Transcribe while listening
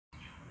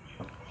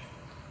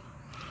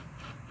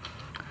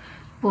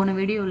போன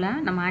வீடியோவில்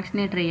நம்ம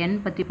ஆக்சினேட்டர் எண்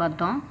பற்றி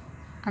பார்த்தோம்.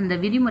 அந்த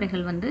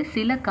விதிமுறைகள்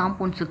சில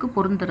காம்பவுண்ட்ஸுக்கு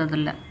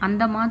பொருந்துறதில்ல.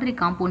 அந்த மாதிரி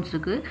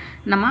காம்பவுண்ட்ஸுக்கு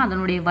நம்ம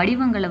அதனுடைய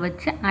வடிவங்களை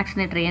வச்சு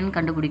ஆக்சினேட்டர் எண்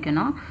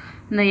கண்டுபிடிக்கணும்.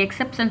 இந்த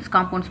எக்ஸப்ஷன்ஸ்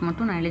காம்பவுண்ட்ஸ்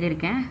மட்டும் நான்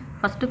எழுதியிருக்கேன்.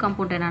 ஃபஸ்ட்டு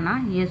காம்பவுண்ட் என்னென்னா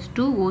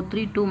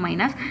S2O3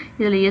 2-.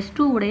 இதில்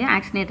S2 உடைய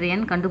ஆக்சினேட்டர்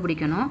எண்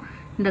கண்டுபிடிக்கணும்.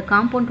 இந்த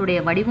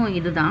காம்பவுண்டுடைய வடிவம்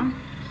இதுதான்.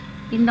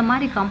 இந்த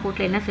மாதிரி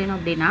காம்பவுண்டில் என்ன செய்யணும்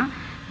அப்படின்னா,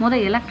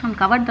 முதல் எலக்ட்ரான்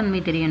கவர் தன்மை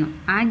தெரியணும்.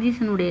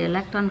 ஆக்சிஜனுடைய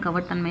எலக்ட்ரான்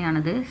கவர்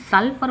தன்மையானது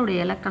சல்ஃபருடைய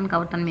எலக்ட்ரான்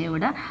கவர் தன்மையை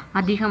விட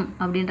அதிகம்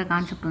அப்படின்ற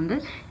கான்செப்ட்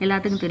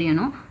எல்லாத்துக்கும்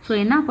தெரியணும். ஸோ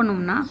என்ன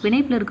பண்ணோம்னா,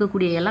 பிணைப்பில்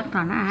இருக்கக்கூடிய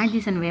எலக்ட்ரானை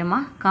ஆக்சிஜன்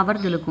வேகமாக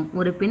கவர்ந்து இழுக்கும்.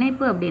 ஒரு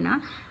பிணைப்பு அப்படின்னா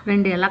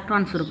 2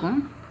 எலக்ட்ரான்ஸ் இருக்கும்.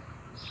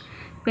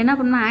 இப்போ என்ன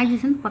பண்ணோம்னா,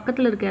 ஆக்சிஜன்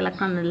பக்கத்தில் இருக்க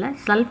எலக்ட்ரான் இல்லை,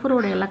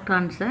 சல்ஃபரோட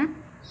எலக்ட்ரான்ஸை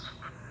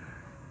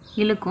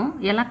இழுக்கும்.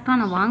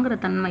 எலக்ட்ரானை வாங்குகிற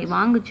தன்மை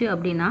வாங்குச்சு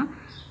அப்படின்னா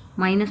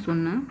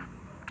 -1.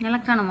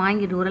 எலக்ட்ரானை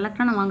வாங்கிட்டு ஒரு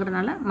எலக்ட்ரானை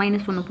வாங்குறதுனால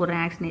 -1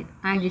 போடுறேன்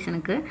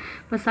ஆக்சிஜனுக்கு.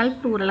 இப்போ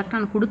சல்ஃபர் ஒரு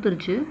எலக்ட்ரான்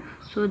கொடுத்துருச்சு.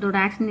 ஸோ இதோட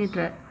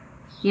ஆக்சினேட்டர்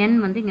எண்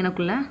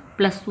இங்கனக்குள்ள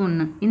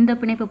 +1. இந்த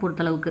பிணைப்பை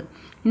பொறுத்தளவுக்கு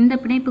இந்த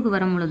பிணைப்புக்கு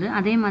வரும் பொழுது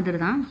அதே மாதிரி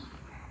தான்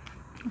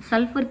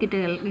சல்ஃபர் கிட்ட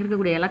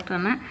இருக்கக்கூடிய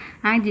எலக்ட்ரானை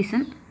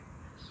ஆக்சிஜன்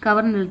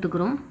கவர்ந்து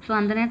இழுத்துக்கிறோம். ஸோ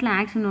அந்த நேரத்தில்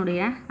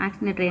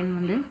ஆக்சினேட்டர் எண்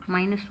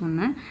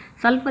 -1.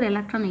 சல்ஃபர்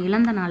எலக்ட்ரான்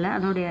இழந்தனால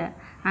அதனுடைய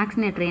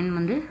ஆக்சினேட்டர் எண்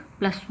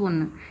 +1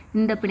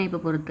 இந்த பிணைப்பை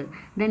பொறுத்து.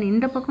 தென்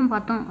இந்த பக்கம்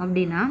பார்த்தோம்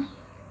அப்படின்னா,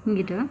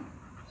 இங்கிட்ட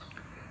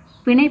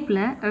பிணைப்பில்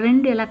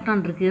 2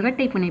 எலக்ட்ரான் இருக்குது,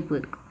 இரட்டை பிணைப்பு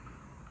இருக்குது.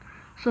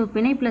 ஸோ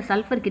பிணைப்பில்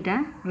சல்ஃபர் கிட்ட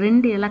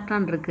 2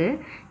 எலக்ட்ரான் இருக்குது.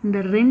 இந்த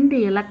 2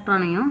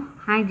 எலக்ட்ரானையும்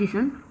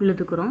ஆக்சிஜன்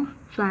இழுத்துக்கிறோம்.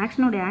 ஸோ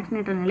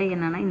ஆக்சினேட்டர் நிலை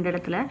என்னென்னா, இந்த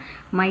இடத்துல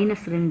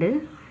 -2.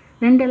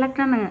 2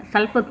 எலக்ட்ரானை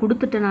சல்ஃபர்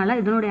கொடுத்துட்டனால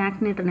இதனுடைய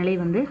ஆக்சினேட்டர் நிலை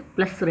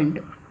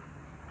 +2.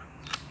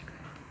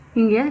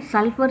 இங்கே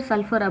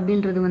சல்ஃபர்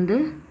அப்படின்றது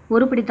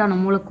ஒரு பிடித்தான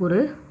மூலக்கூறு.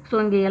 ஸோ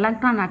இங்கே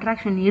எலக்ட்ரான்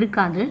அட்ராக்ஷன்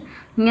இருக்காது.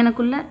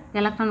 இங்கனக்குள்ள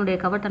எலக்ட்ரானுடைய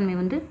கவர்த்தன்மை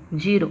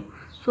 0.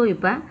 ஸோ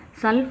இப்போ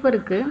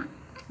சல்ஃபருக்கு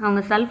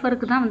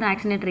தான்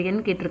ஆக்சினேட்டர்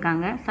எண்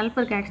கேட்டிருக்காங்க.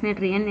 சல்ஃபருக்கு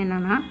ஆக்சினேட்டர் எண்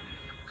என்னென்னா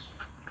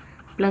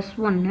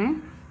 +1,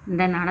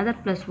 தென் another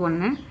 +1,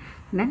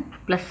 தென்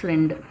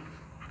 +2.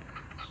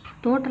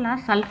 டோட்டலாக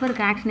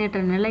சல்ஃபருக்கு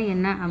ஆக்சினேட்டர் நிலை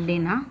என்ன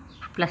அப்படின்னா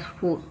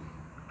 +4.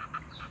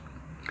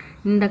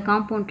 இந்த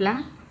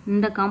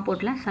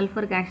காம்பவுண்டில்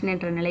சல்ஃபருக்கு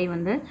ஆக்சினேட்டர் நிலை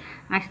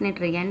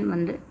ஆக்சினேட்டர் எண்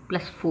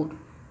 +4.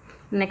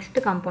 நெக்ஸ்ட்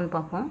காம்பவுண்ட்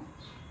பார்ப்போம்.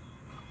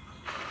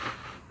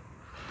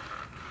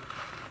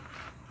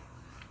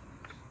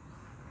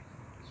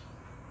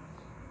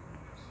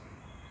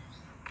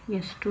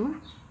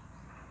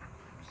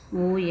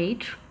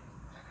 S2O8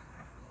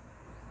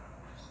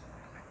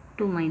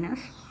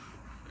 2-.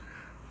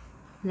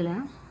 இதில்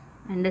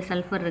 2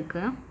 சல்ஃபர்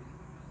இருக்குது.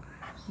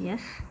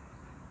 எஸ்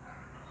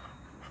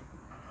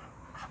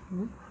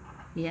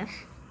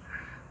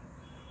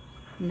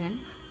தென்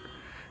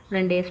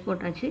 2 S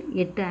போட்டாச்சு.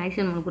 8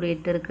 ஆக்சிஜன் மூலக்கூறு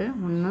 8 இருக்குது.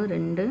 1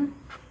 2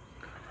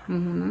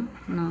 3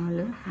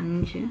 4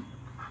 5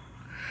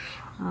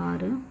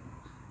 6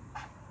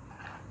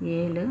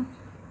 7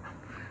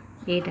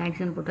 8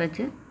 ஆக்சிஜன்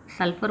போட்டாச்சு.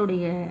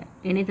 சல்ஃபருடைய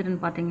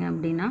இணைத்திறன் பார்த்தீங்க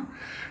அப்படின்னா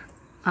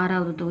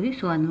 6வது தொகுதி.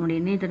 ஸோ அதனுடைய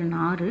இணைத்திறன்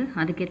 6.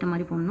 அதுக்கேற்ற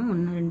மாதிரி போடணும்.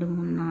 1 2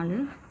 3 4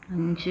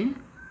 5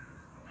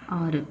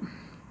 6.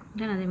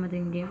 தென் அதே மாதிரி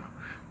இங்கே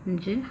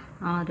 5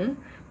 6.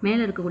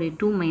 மேலே இருக்கக்கூடிய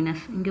 2-.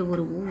 இங்கே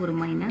ஒரு -.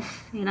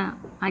 ஏன்னா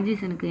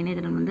ஆக்சிஜனுக்கு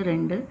இணைத்திறன்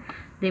 2.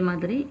 அதே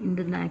மாதிரி இந்த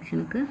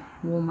ஆக்சிஜனுக்கு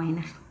O-.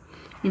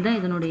 இதுதான்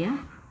இதனுடைய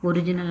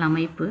ஒரிஜினல்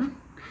அமைப்பு.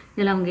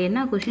 இதில் அவங்க என்ன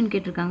கொஷின்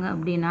கேட்டிருக்காங்க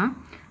அப்படின்னா,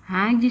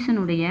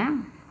 ஆக்சிஜனுடைய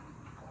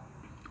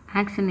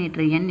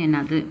ஆக்சினேட்டர் எண்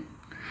என்னது?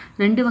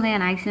 2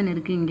 வகையான ஆக்சிஜன்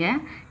இருக்குது. இங்கே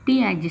டி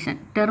ஆக்சிஜன்,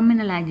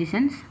 டெர்மினல்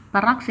ஆக்சிஜன்ஸ்,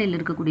 பெராக்சைடில்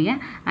இருக்கக்கூடிய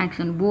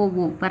ஆக்சிஜன்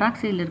ஓஓ,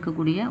 பெராக்சைடில்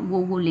இருக்கக்கூடிய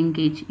ஓஓ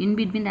லிங்கேஜ்,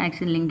 இன்பிட்வீன்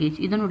ஆக்சிஜன் லிங்கேஜ்.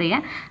 இதனுடைய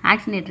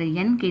ஆக்சினேட்டர்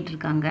எண்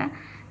கேட்டிருக்காங்க.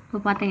 இப்போ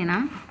பார்த்தீங்கன்னா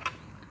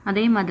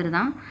அதே மாதிரி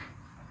தான்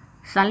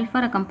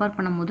சல்ஃபரை கம்பேர்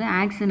பண்ணும்போது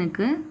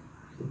ஆக்சிஜனுக்கு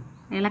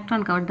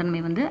எலக்ட்ரான் கவர் தன்மை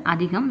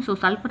அதிகம். ஸோ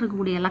சல்ஃபர்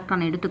இருக்கக்கூடிய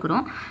எலக்ட்ரான்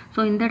எடுத்துக்கிறோம். ஸோ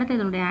இந்த இடத்துல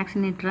இதனுடைய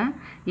ஆக்சினேட்டர்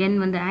எண்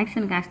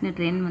ஆக்சிஜனுக்கு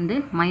ஆக்சினேட்டர் எண்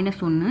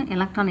 -1.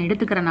 எலக்ட்ரான்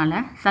எடுத்துக்கிறனால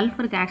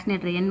சல்ஃபருக்கு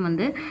ஆக்சினேட்டர் எண்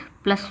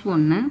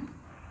 +1.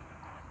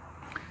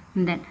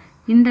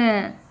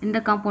 இந்த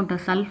compound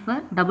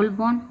sulphur double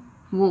bond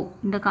O.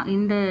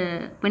 இந்த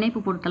பிணைப்பு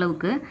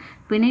பொறுத்தளவுக்கு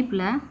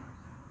பிணைப்பில்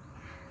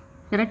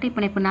இரட்டை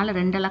பிணைப்புனால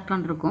 2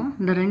 எலக்ட்ரான் இருக்கும்.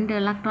 இந்த 2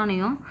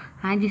 எலக்ட்ரானையும்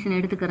ஆக்சிஜன்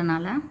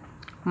எடுத்துக்கிறனால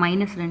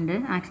 -2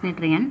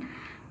 ஆக்சினேட்டர் எண்.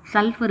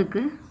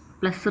 சல்ஃபருக்கு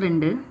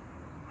 +2.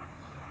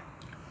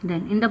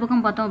 தென் இந்த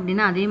பக்கம் பார்த்தோம்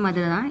அப்படின்னா அதே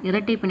மாதிரி தான்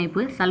இரட்டை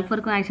பிணைப்பு.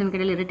 சல்ஃபருக்கும் ஆக்சிஜனுக்கு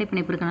இடையில் இரட்டை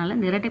பிணைப்பு இருக்கனால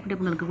இந்த இரட்டை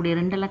பிணைப்பில் இருக்கக்கூடிய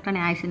 2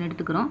 எலக்ட்ரானை ஆக்சிஜன்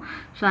எடுத்துக்கிறோம்.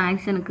 ஸோ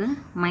ஆக்சிஜனுக்கு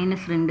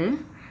 -2,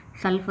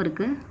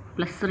 சல்ஃபருக்கு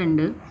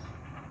 +2.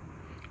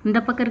 இந்த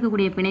பக்கம்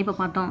இருக்கக்கூடிய பிணைப்பை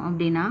பார்த்தோம்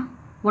அப்படின்னா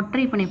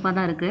ஒற்றை பிணைப்பாக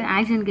தான்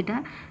இருக்குது.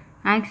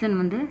 ஆக்சிஜன்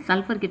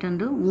சல்ஃபர் கிட்ட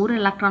ஒரு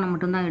எலக்ட்ரானை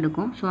மட்டும்தான்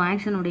எடுக்கும். ஸோ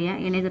ஆக்சிஜனுடைய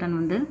இணைதிறன்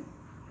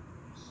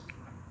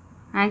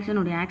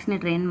ஆக்சிஜனுடைய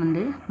ஆக்சினேட்டர் எண்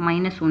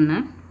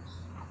 -1.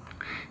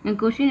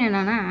 கொஸ்டின்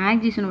என்னென்னா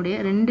ஆக்சிஜனுடைய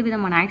 2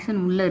 விதமான ஆக்ஷன்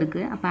உள்ளே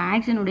இருக்குது. அப்போ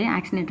ஆக்ஷனுடைய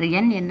ஆக்சினேட்டர்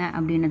n என்ன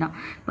அப்படின்னு தான்.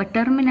 இப்போ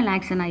டெர்மினல்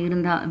ஆக்ஷனாக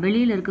இருந்தால்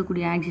வெளியில்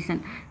இருக்கக்கூடிய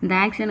ஆக்சிஜன், இந்த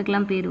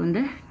ஆக்ஷனுக்கெல்லாம் பேர்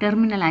வந்து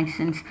டெர்மினல்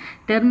ஆக்ஷன்ஸ்.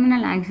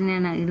 டெர்மினல் ஆக்ஷன்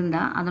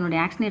இருந்தால் அதனுடைய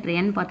ஆக்சினேட்டர்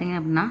n பார்த்தீங்க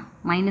அப்படின்னா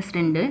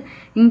 -2.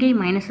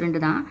 இங்கேயும்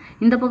 -2 தான்.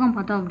 இந்த பக்கம்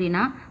பார்த்தோம்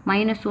அப்படின்னா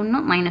 -1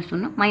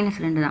 -1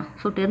 -2 தான்.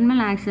 ஸோ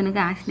டெர்மினல்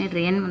ஆக்ஷனுக்கு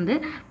ஆக்சினேட்டர் n வந்து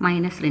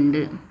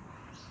 -2.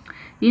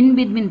 இன்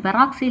பிட்வீன்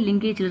பெராக்சைல்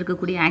லிங்கேஜில்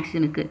இருக்கக்கூடிய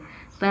ஆக்சிஜனுக்கு,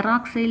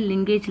 பெராக்சைல்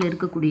லிங்கேஜில்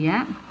இருக்கக்கூடிய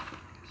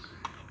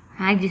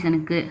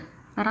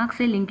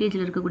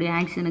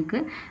ஆக்சிஜனுக்கு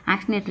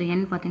ஆக்சினேட்டர்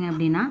n பார்த்தீங்க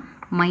அப்படின்னா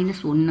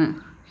 -1.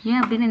 ஏன்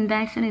அப்படின்னா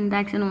இந்த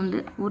ஆக்ஷன்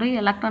வந்து ஒரே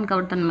எலக்ட்ரான்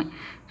கவர்த்தன்மை.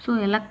 ஸோ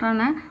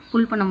எலக்ட்ரானை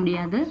புல் பண்ண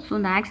முடியாது. ஸோ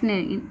இந்த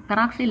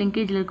பெராக்சைல்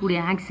லிங்கேஜில்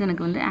இருக்கக்கூடிய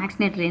ஆக்சிஜனுக்கு வந்து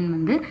ஆக்சினேட்டர் n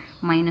வந்து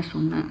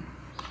 -1.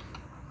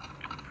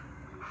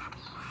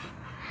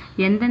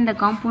 எந்தெந்த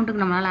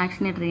காம்பவுண்டுக்கு நம்மளால்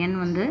ஆக்சினேட்டர் n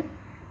வந்து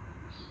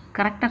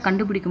கரெக்டாக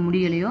கண்டுபிடிக்க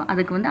முடியலையோ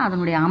அதுக்கு வந்து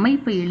அதனுடைய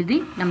அமைப்பை எழுதி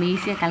நம்ம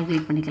ஈஸியாக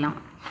கால்குலேட் பண்ணிக்கலாம்.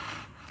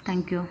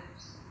 தேங்க்யூ.